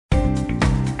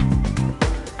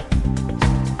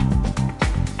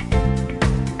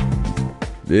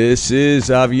This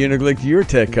is Avi Uniglick, your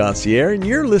tech concierge, and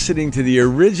you're listening to the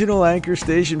original anchor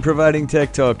station providing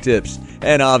tech talk tips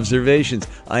and observations.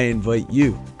 I invite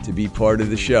you to be part of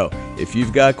the show. If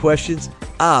you've got questions,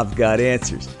 I've got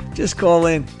answers. Just call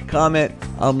in, comment.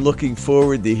 I'm looking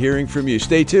forward to hearing from you.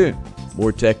 Stay tuned.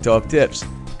 More tech talk tips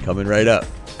coming right up.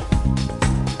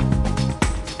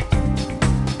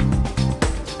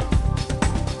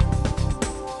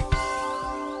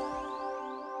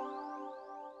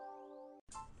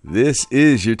 This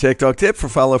is your Tech Talk tip for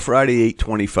Follow Friday,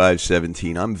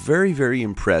 8/25/17. I'm very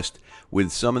impressed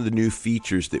with some of the new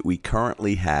features that we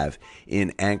currently have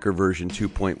in Anchor version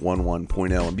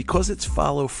 2.11.0. And because it's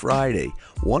Follow Friday,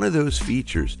 one of those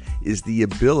features is the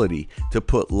ability to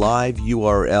put live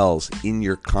URLs in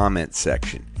your comment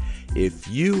section. If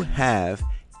you have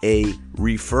a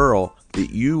referral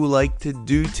that you like to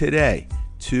do today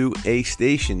to a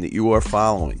station that you are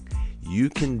following, you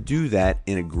can do that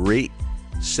in a great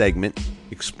segment,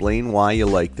 explain why you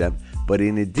like them, but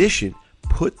in addition,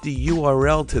 put the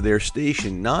URL to their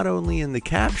station not only in the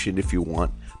caption if you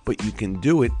want, but you can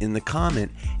do it in the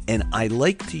comment. And I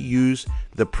like to use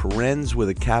the parens with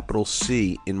a capital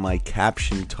C in my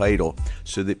caption title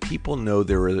so that people know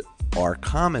there are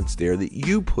comments there that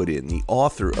you put in, the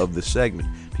author of the segment,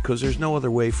 because there's no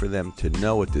other way for them to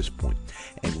know at this point.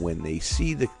 And when they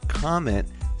see the comment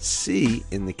C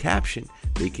in the caption,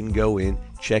 they can go in,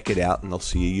 check it out, and they'll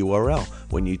see a URL.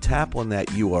 When you tap on that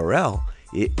URL,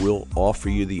 it will offer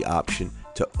you the option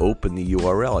to open the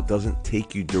URL. It doesn't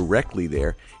take you directly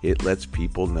there. It lets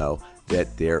people know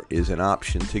that there is an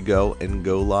option to go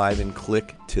live and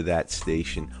click to that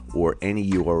station or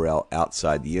any URL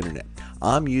outside the internet.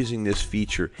 I'm using this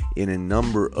feature in a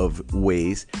number of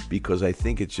ways because I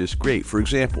think it's just great. For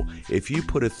example, if you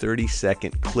put a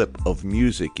 30-second clip of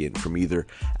music in from either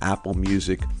Apple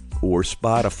Music or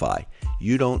Spotify,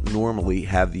 you don't normally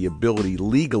have the ability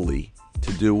legally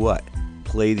to do what?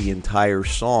 Play the entire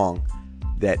song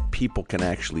that people can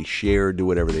actually share, do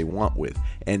whatever they want with.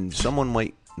 And someone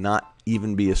might not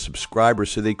even be a subscriber,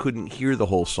 so they couldn't hear the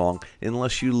whole song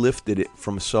unless you lifted it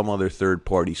from some other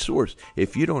third-party source.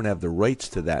 If you don't have the rights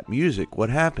to that music,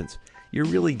 what happens? You're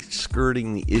really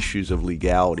skirting the issues of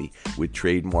legality with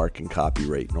trademark and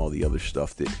copyright and all the other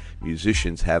stuff that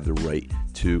musicians have the right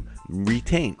to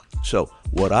retain. So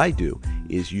what I do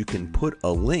is you can put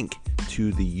a link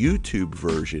to the YouTube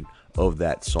version of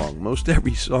that song. Most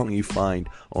every song you find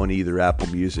on either Apple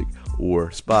Music or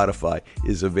Spotify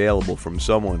is available from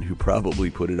someone who probably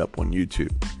put it up on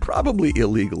YouTube. Probably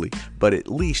illegally, but at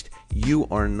least you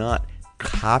are not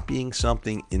copying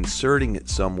something, inserting it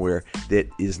somewhere that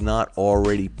is not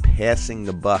already passing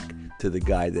the buck to the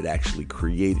guy that actually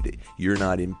created it. You're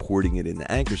not importing it into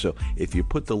Anchor. So if you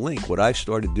put the link, what I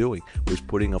started doing was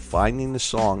finding the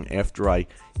song after I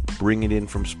bring it in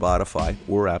from Spotify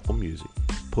or Apple Music,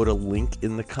 put a link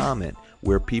in the comment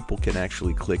where people can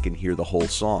actually click and hear the whole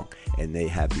song, and they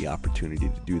have the opportunity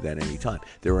to do that anytime.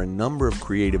 There are a number of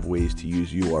creative ways to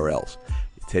use URLs.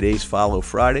 Today's Follow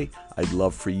Friday, I'd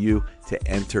love for you to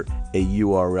enter a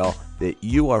URL that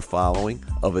you are following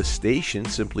of a station.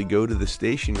 Simply go to the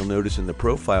station. You'll notice in the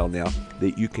profile now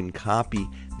that you can copy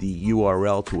the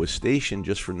URL to a station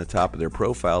just from the top of their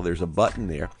profile. There's a button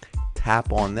there.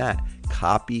 Tap on that.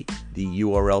 Copy the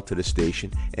URL to the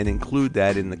station and include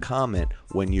that in the comment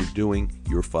when you're doing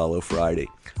your Follow Friday.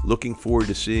 Looking forward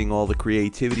to seeing all the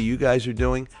creativity you guys are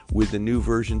doing with the new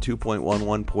version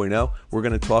 2.11.0. We're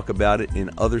going to talk about it in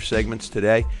other segments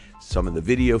today. Some of the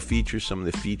video features, some of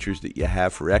the features that you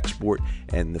have for export,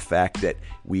 and the fact that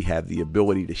we have the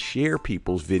ability to share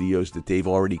people's videos that they've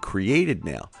already created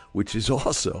now, which is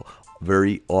also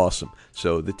very awesome.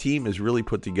 So the team has really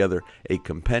put together a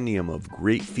compendium of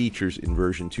great features in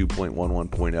version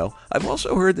 2.11.0. I've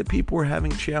also heard that people are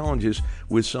having challenges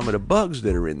with some of the bugs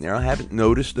that are in there. I haven't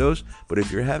noticed those, but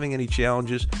if you're having any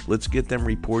challenges, let's get them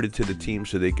reported to the team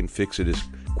so they can fix it as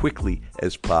quickly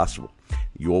as possible.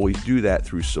 You always do that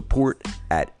through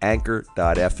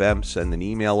support@anchor.fm. Send an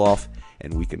email off,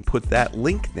 and we can put that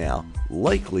link now,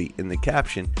 likely in the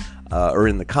caption or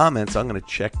in the comments. I'm going to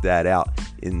check that out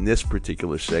in this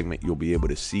particular segment. You'll be able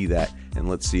to see that, and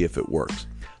let's see if it works.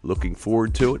 Looking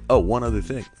forward to it. Oh, one other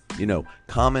thing.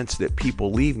 Comments that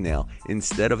people leave now,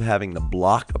 instead of having to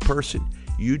block a person,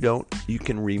 you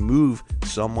can remove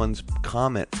someone's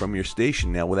comment from your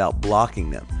station now without blocking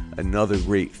them. Another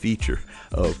great feature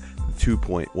of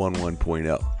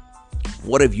 2.11.0.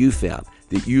 What have you found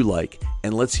that you like?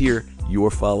 And let's hear your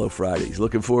Follow Fridays.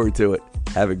 Looking forward to it.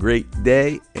 Have a great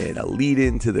day and a lead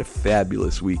into the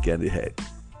fabulous weekend ahead.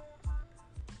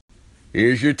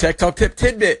 Here's your Tech Talk tip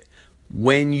tidbit.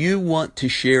 When you want to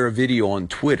share a video on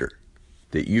Twitter,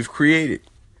 that you've created,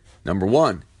 number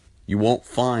one, you won't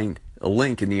find a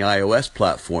link in the iOS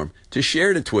platform to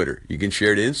share to Twitter. You can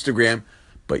share to Instagram,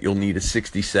 but you'll need a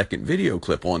 60-second video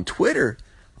clip. On Twitter,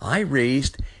 I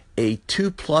raised a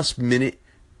 2+ minute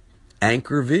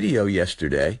Anchor video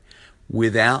yesterday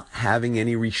without having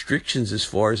any restrictions as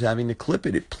far as having to clip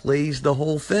it. It plays the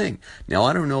whole thing. Now,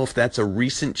 I don't know if that's a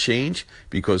recent change,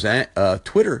 because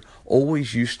Twitter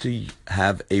always used to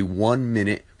have a 1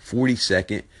 minute,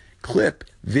 40-second clip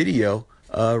video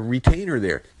retainer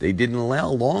there. They didn't allow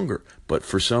longer, but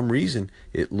for some reason,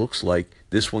 it looks like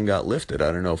this one got lifted.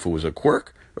 I don't know if it was a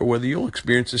quirk or whether you'll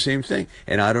experience the same thing.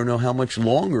 And I don't know how much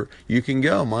longer you can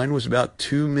go. Mine was about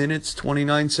 2 minutes,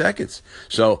 29 seconds.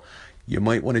 So you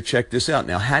might want to check this out.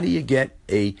 Now, how do you get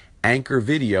a Anchor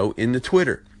video into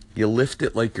Twitter? You lift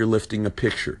it like you're lifting a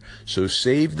picture. So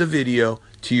save the video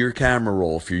to your camera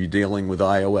roll if you're dealing with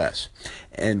iOS.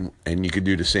 And you could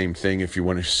do the same thing if you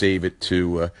want to save it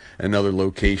to another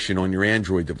location on your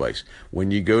Android device.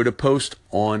 When you go to post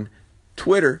on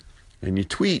Twitter and you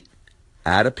tweet,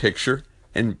 add a picture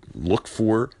and look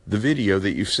for the video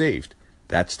that you've saved.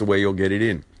 That's the way you'll get it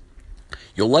in.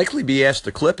 You'll likely be asked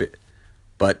to clip it,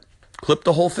 but clip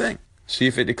the whole thing. See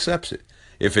if it accepts it.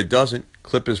 If it doesn't,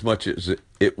 clip as much as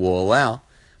it will allow.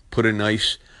 Put a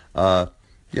nice,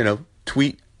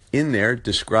 tweet in there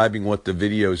describing what the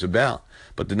video is about.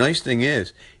 But the nice thing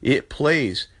is, it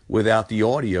plays without the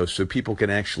audio, so people can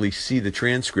actually see the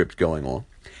transcript going on.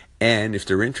 And if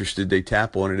they're interested, they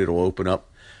tap on it. It'll open up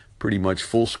pretty much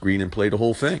full screen and play the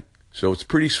whole thing. So it's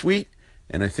pretty sweet,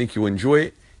 and I think you'll enjoy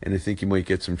it, and I think you might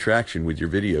get some traction with your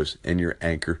videos and your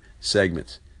Anchor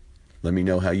segments. Let me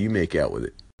know how you make out with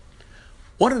it.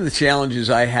 One of the challenges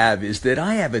I have is that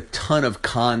I have a ton of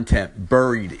content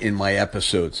buried in my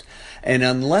episodes. And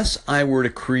unless I were to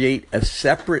create a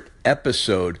separate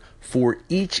episode for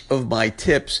each of my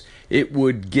tips, it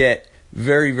would get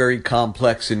very, very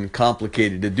complex and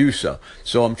complicated to do so.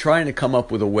 So I'm trying to come up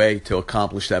with a way to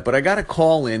accomplish that. But I got a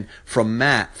call in from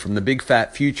Matt from the Big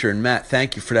Fat Future. And Matt,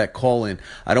 thank you for that call in.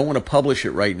 I don't want to publish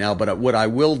it right now, but what I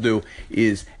will do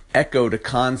is echo the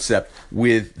concept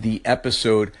with the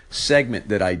episode segment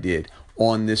that I did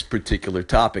on this particular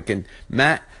topic. And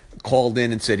Matt called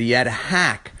in and said he had a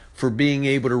hack for being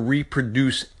able to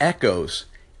reproduce echoes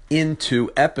into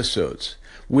episodes,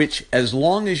 which, as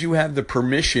long as you have the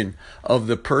permission of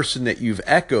the person that you've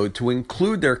echoed to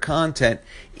include their content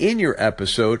in your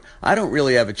episode, I don't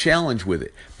really have a challenge with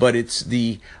it. But it's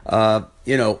the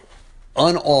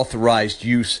unauthorized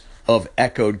use of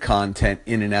echoed content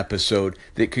in an episode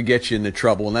that could get you into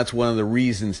trouble. And that's one of the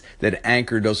reasons that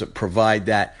Anchor doesn't provide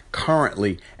that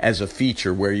currently as a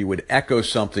feature, where you would echo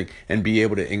something and be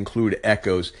able to include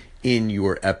echoes in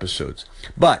your episodes.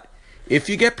 But if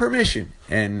you get permission,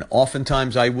 and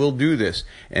oftentimes I will do this,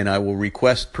 and I will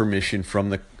request permission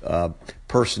from the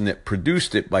person that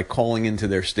produced it by calling into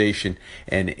their station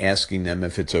and asking them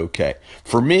if it's okay.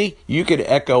 For me, you could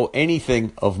echo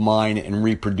anything of mine and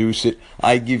reproduce it.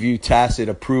 I give you tacit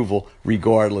approval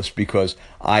regardless, because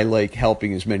I like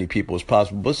helping as many people as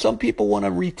possible. But some people want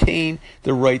to retain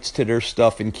the rights to their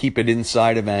stuff and keep it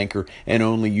inside of Anchor and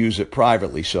only use it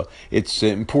privately. So it's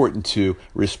important to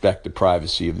respect the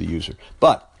privacy of the user.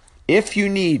 But if you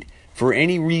need, for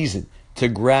any reason, to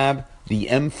grab the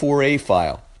M4A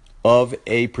file of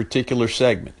a particular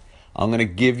segment, I'm going to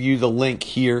give you the link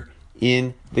here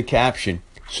in the caption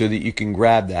so that you can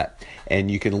grab that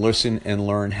and you can listen and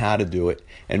learn how to do it.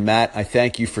 And Matt, I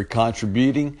thank you for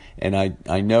contributing, and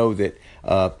I know that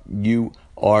you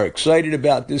are excited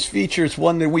about this feature. It's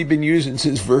one that we've been using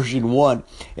since version 1,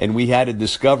 and we had to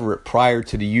discover it prior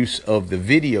to the use of the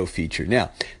video feature.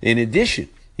 Now, in addition,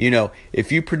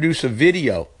 if you produce a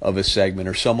video of a segment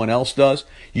or someone else does,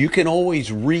 you can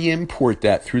always re-import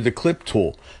that through the clip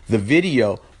tool. The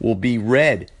video will be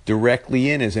read directly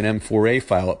in as an M4A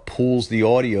file. It pulls the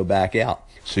audio back out.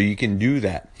 So you can do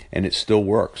that, and it still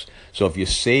works. So if you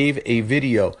save a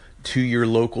video to your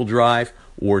local drive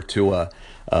or to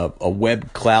a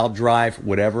web cloud drive,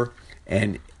 whatever,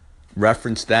 and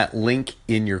reference that link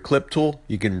in your clip tool,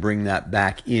 you can bring that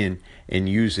back in and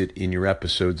use it in your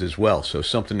episodes as well. So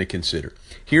something to consider.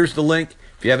 Here's the link.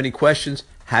 If you have any questions,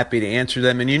 happy to answer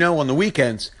them. And on the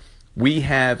weekends, we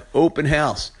have open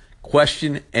house,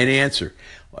 question and answer,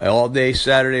 all day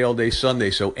Saturday, all day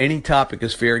Sunday. So any topic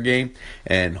is fair game.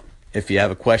 And if you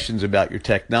have questions about your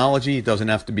technology, it doesn't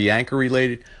have to be Anchor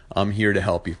related, I'm here to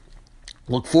help you.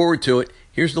 Look forward to it.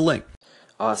 Here's the link.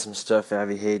 Awesome stuff,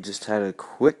 Avi. Hey, just had a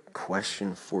quick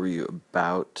question for you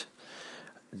about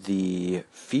the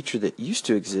feature that used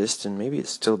to exist, and maybe it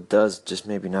still does, just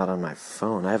maybe not on my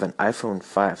phone. I have an iPhone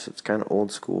 5, so it's kind of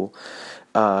old school.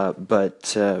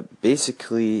 But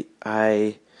basically,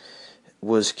 I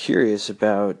was curious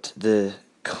about the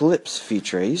clips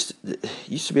feature. I used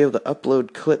to be able to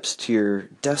upload clips to your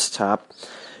desktop,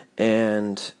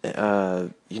 and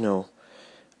now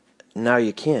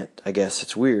you can't. I guess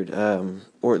it's weird,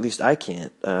 or at least I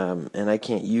can't, and I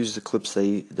can't use the clips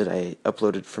that I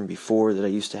uploaded from before that I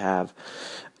used to have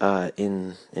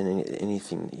in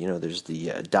anything. There's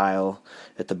the dial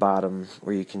at the bottom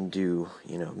where you can do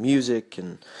music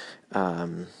and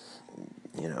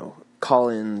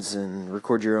call-ins and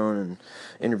record your own and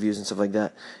interviews and stuff like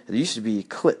that. There used to be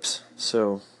clips.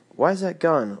 So why is that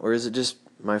gone, or is it just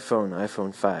my phone,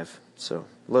 iPhone 5? So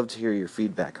love to hear your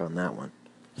feedback on that one.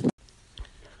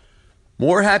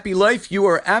 More Happy Life, you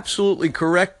are absolutely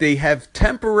correct. They have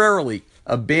temporarily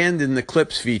abandoned the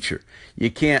clips feature. You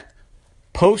can't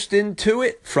post into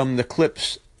it from the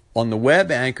clips on the web,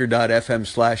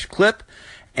 anchor.fm/clip,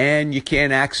 and you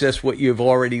can't access what you've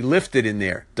already lifted in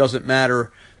there. Doesn't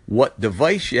matter what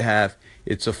device you have,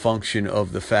 it's a function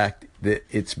of the fact that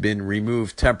it's been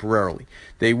removed temporarily.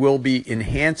 They will be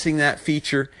enhancing that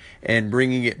feature and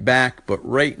bringing it back, but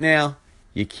right now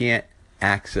you can't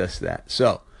access that.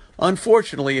 So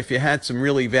unfortunately, if you had some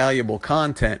really valuable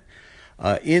content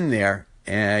in there,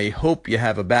 I hope you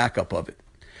have a backup of it.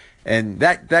 And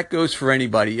that goes for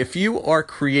anybody. If you are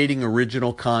creating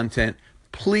original content,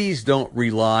 please don't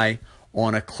rely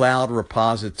on a cloud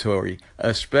repository,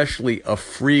 especially a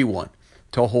free one,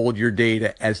 to hold your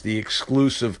data as the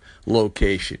exclusive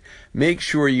location. Make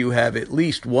sure you have at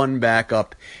least one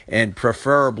backup, and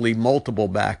preferably multiple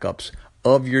backups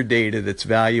of your data that's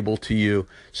valuable to you,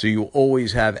 so you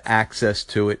always have access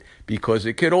to it, because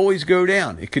it could always go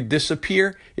down. It could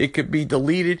disappear. It could be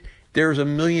deleted. There's a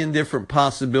million different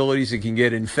possibilities. It can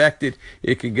get infected.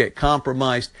 It can get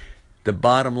compromised. The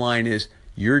bottom line is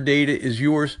your data is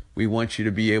yours. We want you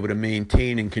to be able to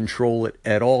maintain and control it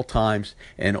at all times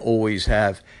and always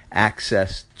have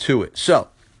access to it. So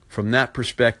from that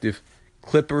perspective,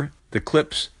 the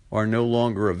clips are no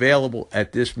longer available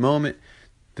at this moment.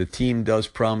 The team does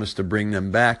promise to bring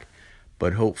them back,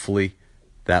 but hopefully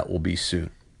that will be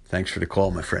soon. Thanks for the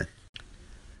call, my friend.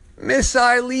 Miss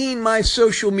Eileen, my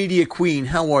social media queen,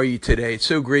 how are you today? It's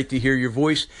so great to hear your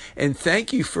voice, and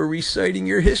thank you for reciting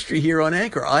your history here on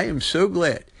Anchor. I am so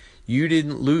glad you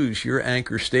didn't lose your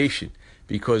Anchor station,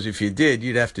 because if you did,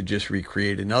 you'd have to just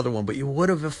recreate another one, but you would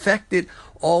have affected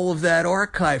all of that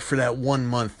archive for that 1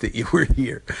 month that you were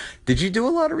here. Did you do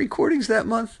a lot of recordings that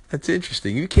month? That's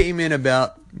interesting. You came in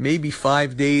about maybe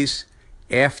 5 days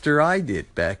after I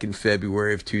did back in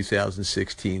February of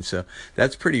 2016. So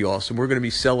that's pretty awesome. We're going to be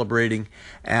celebrating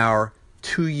our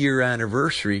 2-year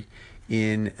anniversary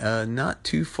in a not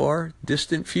too far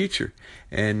distant future.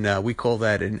 And we call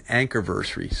that an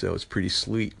Anchorversary. So it's pretty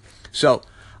sweet. So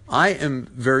I am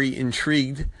very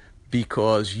intrigued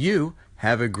because you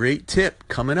have a great tip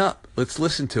coming up. Let's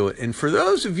listen to it. And for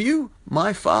those of you,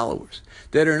 my followers,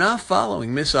 that are not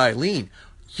following Miss Eileen,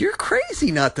 you're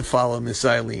crazy not to follow Miss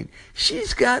Eileen.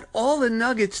 She's got all the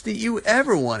nuggets that you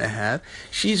ever want to have.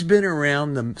 She's been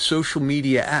around the social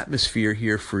media atmosphere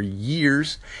here for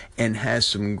years and has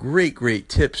some great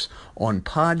tips on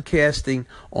podcasting,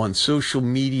 on social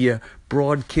media,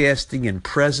 broadcasting and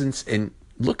presence. And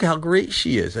look how great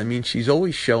she is. I mean, she's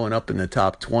always showing up in the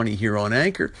top 20 here on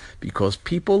Anchor because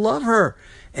people love her.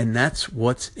 And that's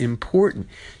what's important.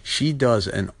 She does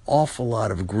an awful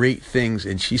lot of great things,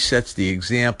 and she sets the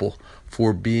example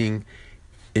for being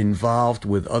involved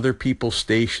with other people's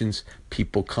stations.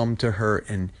 People come to her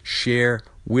and share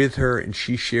with her, and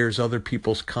she shares other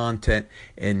people's content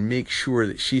and makes sure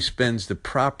that she spends the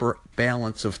proper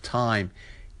balance of time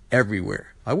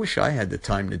everywhere. I wish I had the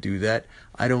time to do that.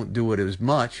 I don't do it as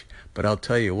much, but I'll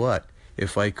tell you what,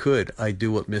 if I could, I'd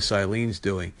do what Miss Eileen's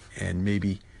doing, and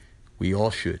maybe we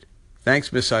all should.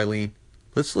 Thanks, Miss Eileen.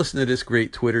 Let's listen to this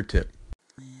great Twitter tip.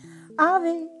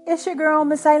 Avi, it's your girl,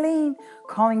 Miss Eileen,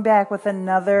 calling back with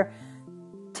another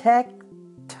tech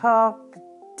talk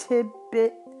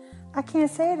tidbit. I can't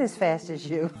say it as fast as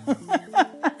you.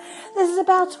 This is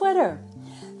about Twitter.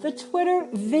 The Twitter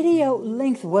video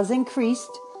length was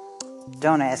increased.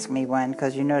 Don't ask me when,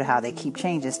 because you know how they keep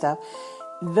changing stuff.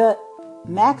 The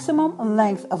maximum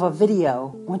length of a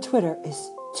video on Twitter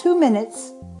is 2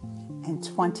 minutes and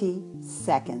 20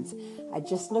 seconds. I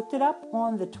just looked it up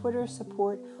on the Twitter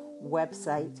support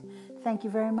website. Thank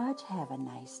you very much. Have a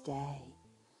nice day.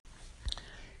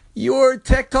 Your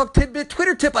Tech Talk Tidbit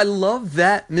Twitter tip. I love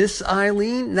that, Miss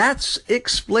Eileen. That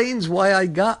explains why I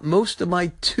got most of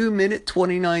my 2 minute,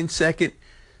 29 second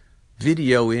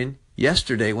video in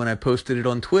yesterday when I posted it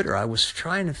on Twitter. I was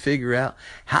trying to figure out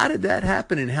how did that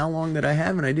happen and how long did I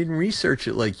have, and I didn't research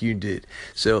it like you did.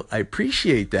 So I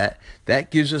appreciate that.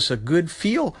 That gives us a good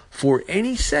feel for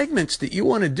any segments that you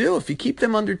want to do. If you keep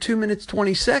them under 2 minutes,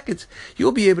 20 seconds,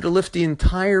 you'll be able to lift the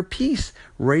entire piece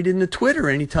right into Twitter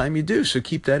anytime you do. So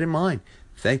keep that in mind.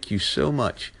 Thank you so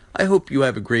much. I hope you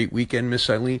have a great weekend, Miss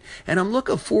Eileen, and I'm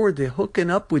looking forward to hooking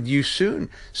up with you soon,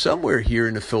 somewhere here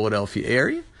in the Philadelphia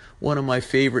area. One of my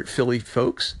favorite Philly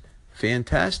folks.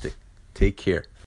 Fantastic. Take care.